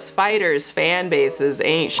all of us fighters' fan bases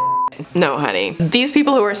ain't shit. No, honey. These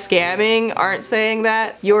people who are scamming aren't saying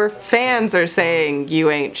that. Your fans are saying you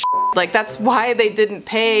ain't shit. Like, that's why they didn't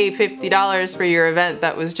pay $50 for your event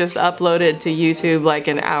that was just uploaded to YouTube like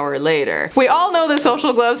an hour later. We all know that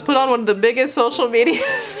Social Gloves put on one of the biggest social media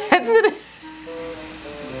events in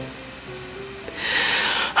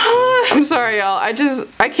I'm sorry, y'all.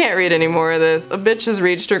 I can't read any more of this. A bitch has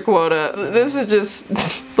reached her quota. This is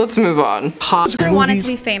just, let's move on. I wanted to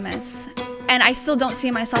be famous, and I still don't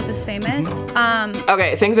see myself as famous.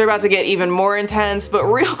 Okay, things are about to get even more intense, but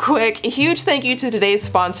real quick, a huge thank you to today's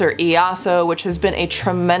sponsor, IASO, which has been a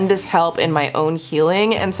tremendous help in my own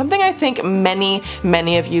healing, and something I think many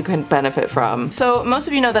of you can benefit from. So most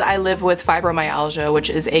of you know that I live with fibromyalgia, which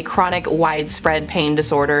is a chronic, widespread pain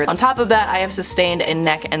disorder. On top of that, I have sustained a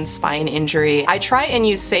neck and spine injury. I try and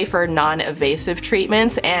use safer, non-invasive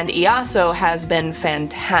treatments, and IASO has been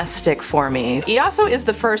fantastic for me. IASO is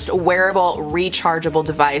the first wearable rechargeable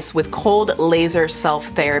device with cold laser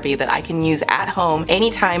self-therapy that I can use at home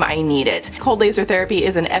anytime I need it. Cold laser therapy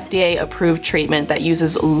is an FDA-approved treatment that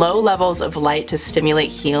uses low levels of light to stimulate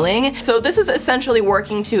healing. So this is essentially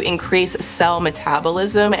working to increase cell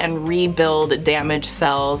metabolism and rebuild damaged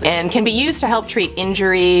cells, and can be used to help treat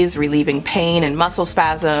injuries, relieving pain and muscle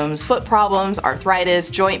spasms, foot problems, arthritis,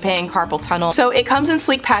 joint pain, carpal tunnel. So it comes in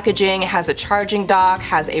sleek packaging, has a charging dock,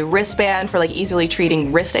 has a wristband for like easily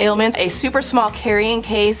treating wrist ailments, a super small carrying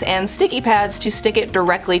case, and sticky pads to stick it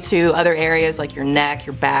directly to other areas like your neck,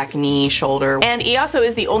 your back, knee, shoulder. And it also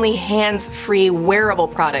is the only hands-free wearable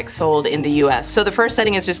product sold in the US. So the first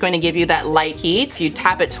setting is just going to give you that light heat. If you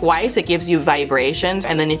tap it twice, it gives you vibrations,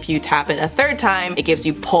 and then if you tap it a third time, it gives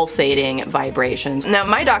you pulsating vibrations. Now,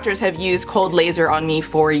 my doctors have used cold laser on me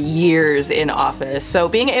for years in office, so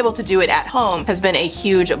being able to do it at home has been a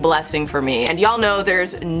huge blessing for me. And y'all know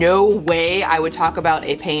there's no way I would talk about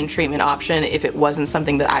a pain treatment option if it wasn't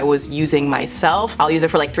something that I was using myself. I'll use it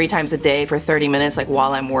for like 3 times a day for 30 minutes like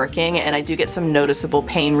while I'm working, and I do get some noticeable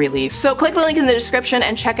pain relief. So click the link in the description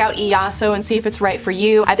and check out EASO and see if it's right for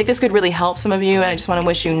you. I think this could really help some of you, and I just want to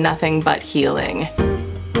wish you nothing but healing.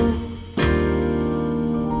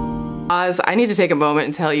 I need to take a moment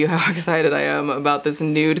and tell you how excited I am about this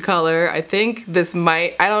nude color. I think this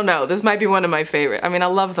might, I don't know, this might be one of my favorite. I mean, I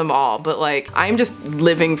love them all, but like, I'm just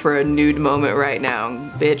living for a nude moment right now.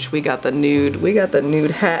 Bitch, we got the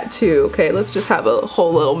nude hat too. Okay, let's just have a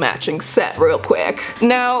whole little matching set real quick.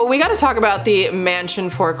 Now, we gotta talk about the mansion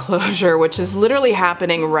foreclosure, which is literally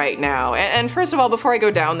happening right now. And first of all, before I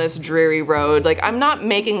go down this dreary road, like, I'm not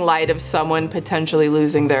making light of someone potentially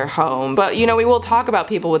losing their home, but you know, we will talk about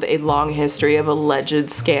people with a long history of alleged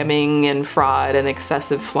scamming and fraud and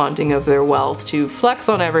excessive flaunting of their wealth to flex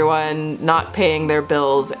on everyone, not paying their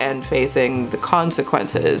bills and facing the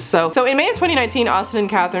consequences. So in May of 2019, Austin and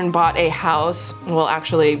Catherine bought a house, well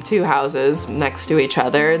actually 2 houses next to each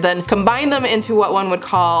other, then combined them into what one would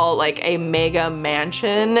call like a mega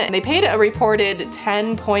mansion. They paid a reported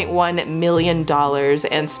 $10.1 million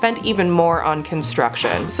and spent even more on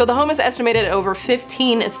construction. So the home is estimated at over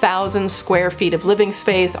 15,000 square feet of living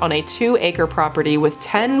space on a 2-acre property with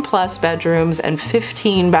 10 plus bedrooms and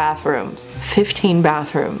 15 bathrooms. 15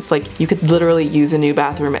 bathrooms. Like, you could literally use a new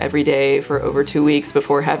bathroom every day for over 2 weeks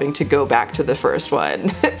before having to go back to the first one.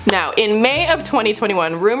 Now, in May of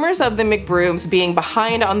 2021, rumors of the McBrooms being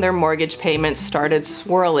behind on their mortgage payments started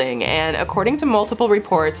swirling, and according to multiple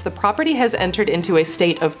reports, the property has entered into a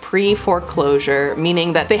state of pre-foreclosure,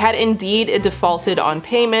 meaning that they had indeed defaulted on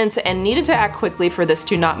payments and needed to act quickly for this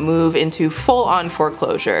to not move into full-on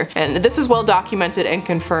foreclosure. And this is well documented and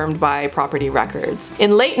confirmed by property records.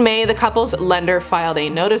 In late May, the couple's lender filed a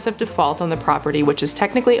notice of default on the property, which is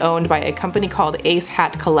technically owned by a company called Ace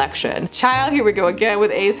Hat Collection. Child, here we go again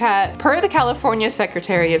with Ace Hat. Per the California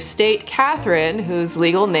Secretary of State, Catherine, whose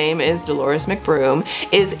legal name is Dolores McBroom,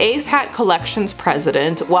 is Ace Hat Collection's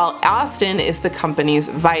president, while Austin is the company's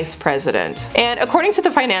vice president. And according to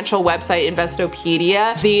the financial website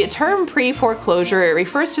Investopedia, the term pre-foreclosure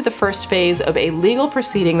refers to the first phase of a legal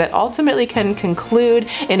proceeding that ultimately can conclude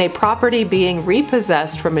in a property being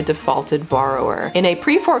repossessed from a defaulted borrower. In a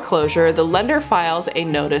pre-foreclosure, the lender files a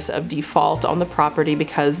notice of default on the property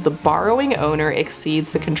because the borrowing owner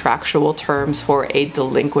exceeds the contractual terms for a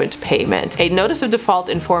delinquent payment. A notice of default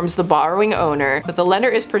informs the borrowing owner that the lender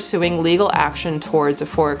is pursuing legal action towards a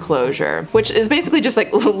foreclosure, which is basically just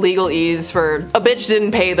like legalese for a bitch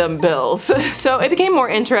didn't pay them bills. So it became more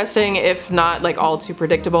interesting, if not like all too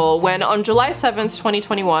predictable, when on July 7th,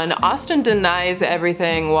 2021, Austin denies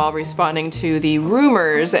everything while responding to the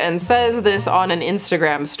rumors and says this on an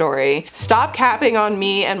Instagram story. "Stop capping on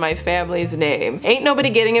me and my family's name. Ain't nobody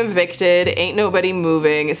getting evicted, ain't nobody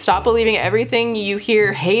moving. Stop believing everything you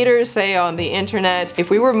hear haters say on the internet. If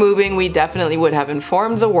we were moving, we definitely would have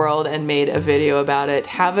informed the world and made a video about it.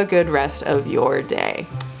 Have a good rest of your day."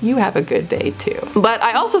 You have a good day too. But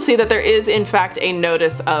I also see that there is in fact a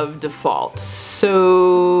notice of default.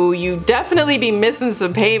 So you definitely be missing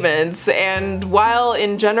some payments, and while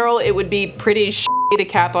in general it would be pretty shitty to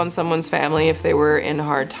cap on someone's family if they were in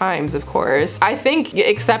hard times, of course, I think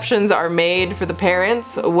exceptions are made for the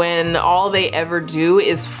parents when all they ever do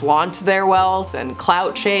is flaunt their wealth and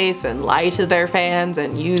clout chase and lie to their fans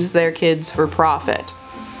and use their kids for profit.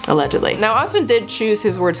 Allegedly. Now, Austin did choose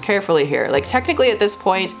his words carefully here. Like, technically at this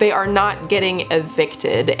point, they are not getting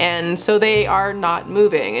evicted, and so they are not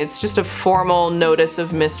moving. It's just a formal notice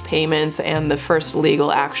of missed payments and the first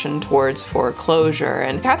legal action towards foreclosure.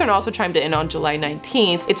 And Catherine also chimed in on July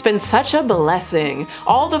 19th. It's been such a blessing.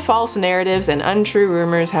 All the false narratives and untrue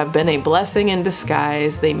rumors have been a blessing in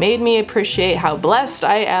disguise. They made me appreciate how blessed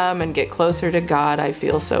I am and get closer to God. I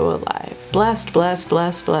feel so alive. Blessed, blessed,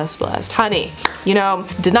 blessed, blessed, blessed. Honey, you know,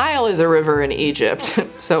 denial is a river in Egypt,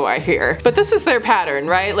 so I hear. But this is their pattern,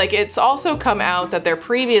 right? Like, it's also come out that their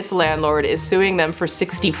previous landlord is suing them for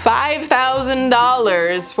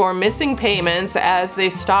 $65,000 for missing payments as they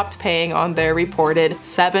stopped paying on their reported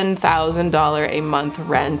 $7,000 a month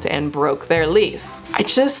rent and broke their lease.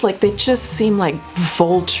 They just seem like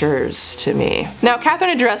vultures to me. Now,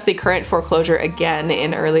 Catherine addressed the current foreclosure again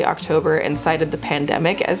in early October and cited the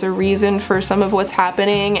pandemic as a reason for some of what's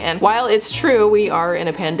happening. And while it's true we are in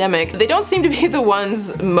a pandemic, they don't seem to be the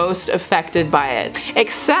ones most affected by it,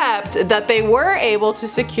 except that they were able to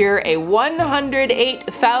secure a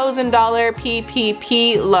 $108,000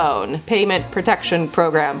 PPP loan, Payment Protection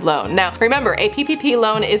Program loan. Now, remember, a PPP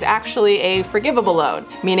loan is actually a forgivable loan,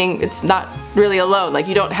 meaning it's not really a loan, like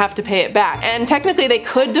you don't have to pay it back. And technically they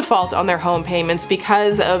could default on their home payments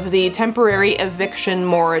because of the temporary eviction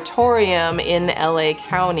moratorium in LA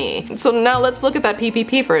County. So now let's look at that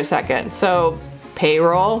PPP for a second. So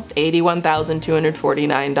payroll,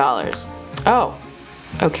 $81,249. Oh,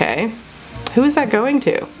 okay. Who is that going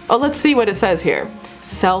to? Oh, let's see what it says here.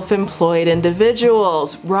 Self-employed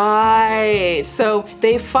individuals, right. So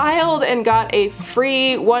they filed and got a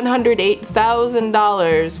free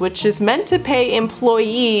 $108,000, which is meant to pay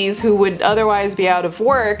employees who would otherwise be out of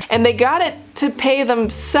work, and they got it to pay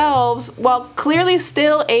themselves while clearly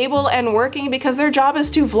still able and working because their job is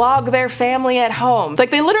to vlog their family at home. Like,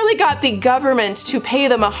 they literally got the government to pay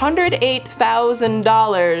them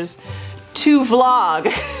 $108,000 to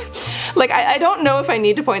vlog. Like, I don't know if I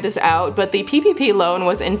need to point this out, but the PPP loan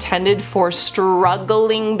was intended for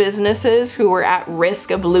struggling businesses who were at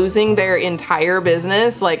risk of losing their entire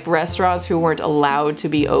business, like restaurants who weren't allowed to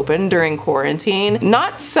be open during quarantine,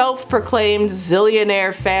 not self-proclaimed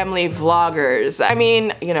zillionaire family vloggers. I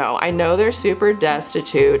mean, you know, I know they're super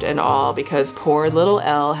destitute and all because poor little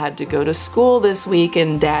Elle had to go to school this week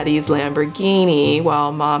in daddy's Lamborghini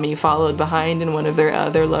while mommy followed behind in one of their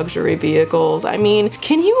other luxury vehicles. I mean,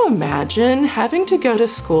 can you imagine having to go to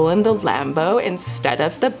school in the Lambo instead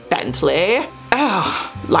of the Bentley?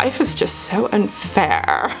 Oh, life is just so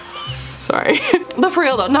unfair. Sorry. But for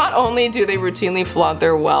real though, not only do they routinely flaunt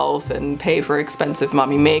their wealth and pay for expensive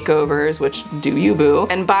mommy makeovers, which do you boo,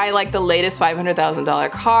 and buy like the latest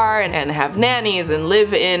 $500,000 car and have nannies and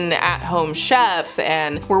live in at-home chefs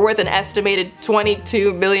and were worth an estimated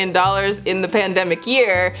 $22 million in the pandemic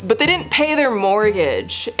year, but they didn't pay their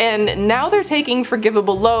mortgage. And now they're taking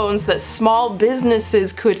forgivable loans that small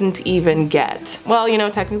businesses couldn't even get. Well, you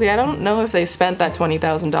know, technically I don't know if they spent that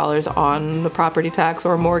 $20,000 on the property tax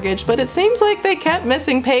or mortgage, but it seems like they kept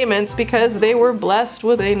missing payments because they were blessed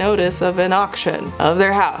with a notice of an auction of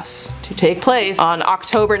their house to take place on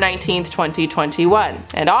October 19th, 2021.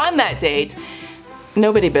 And on that date,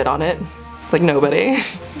 nobody bid on it. Like, nobody.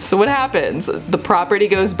 So what happens? The property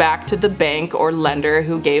goes back to the bank or lender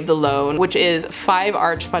who gave the loan, which is 5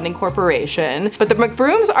 Arch Funding Corporation, but the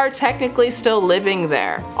McBrooms are technically still living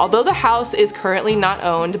there. Although the house is currently not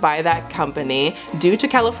owned by that company, due to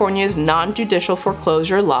California's non-judicial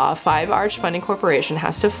foreclosure law, 5 Arch Funding Corporation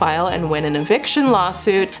has to file and win an eviction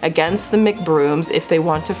lawsuit against the McBrooms if they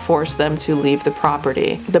want to force them to leave the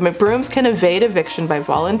property. The McBrooms can evade eviction by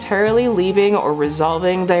voluntarily leaving or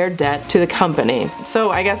resolving their debt to the company. So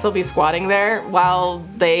I guess they'll be squatting there while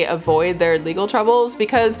they avoid their legal troubles.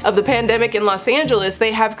 Because of the pandemic in Los Angeles,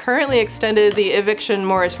 they have currently extended the eviction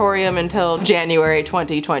moratorium until January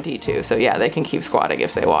 2022. So yeah, they can keep squatting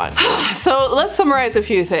if they want. So let's summarize a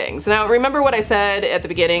few things. Now, remember what I said at the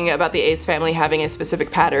beginning about the Ace family having a specific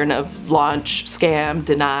pattern of launch, scam,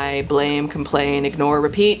 deny, blame, complain, ignore,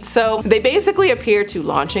 repeat. So they basically appear to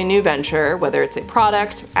launch a new venture, whether it's a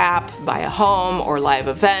product, app, buy a home, or live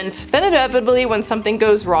event. Then inevitably, when something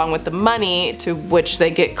goes wrong with the money, to which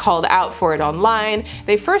they get called out for it online,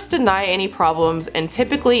 they first deny any problems, and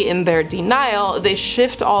typically in their denial, they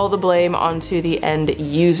shift all the blame onto the end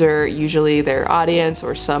user, usually their audience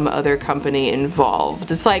or some other company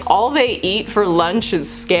involved. It's like all they eat for lunch is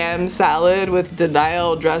scam salad with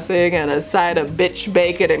denial dressing and a side of bitch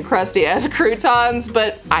bacon and crusty ass croutons,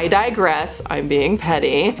 but I digress, I'm being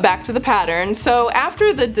petty. Back to the pattern. So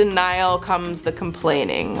after the denial comes the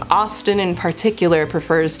complaining. Austin in particular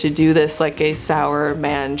prefers to do this like a sour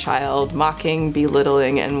man-child, mocking,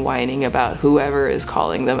 belittling, and whining about whoever is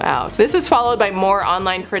calling them out. This is followed by more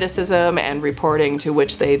online criticism and reporting, to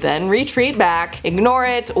which they then retreat back, ignore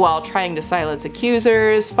it while trying to silence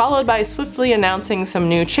accusers, followed by swiftly announcing some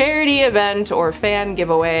new charity event or fan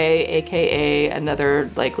giveaway, aka another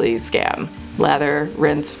likely scam. Lather,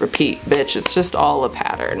 rinse, repeat, bitch. It's just all a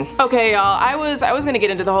pattern. Okay, y'all, I was gonna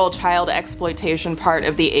get into the whole child exploitation part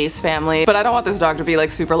of the Ace family, but I don't want this doc to be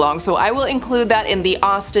like super long, so I will include that in the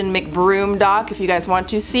Austin McBroom doc. If you guys want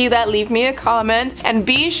to see that, leave me a comment, and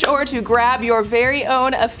be sure to grab your very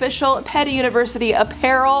own official Petty University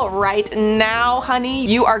apparel right now, honey.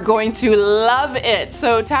 You are going to love it.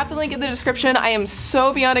 So tap the link in the description. I am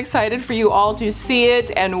so beyond excited for you all to see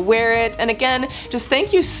it and wear it. And again, just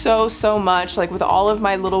thank you so much, like with all of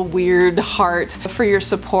my little weird heart, for your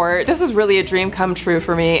support. This is really a dream come true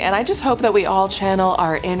for me, and I just hope that we all channel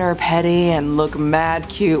our inner Petty and look mad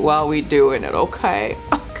cute while we doing it, okay?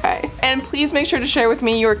 Okay. And please make sure to share with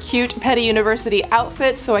me your cute Petty University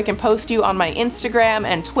outfits so I can post you on my Instagram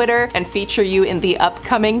and Twitter and feature you in the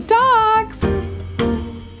upcoming docs.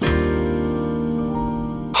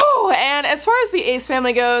 And as far as the Ace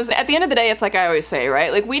family goes, at the end of the day, it's like I always say,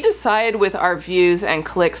 right? Like, we decide with our views and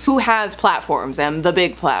clicks who has platforms, and the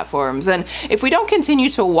big platforms. And if we don't continue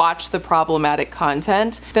to watch the problematic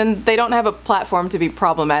content, then they don't have a platform to be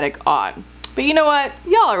problematic on. But you know what?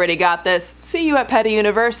 Y'all already got this. See you at Petty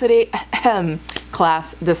University.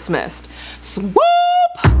 Class dismissed. SWOOP!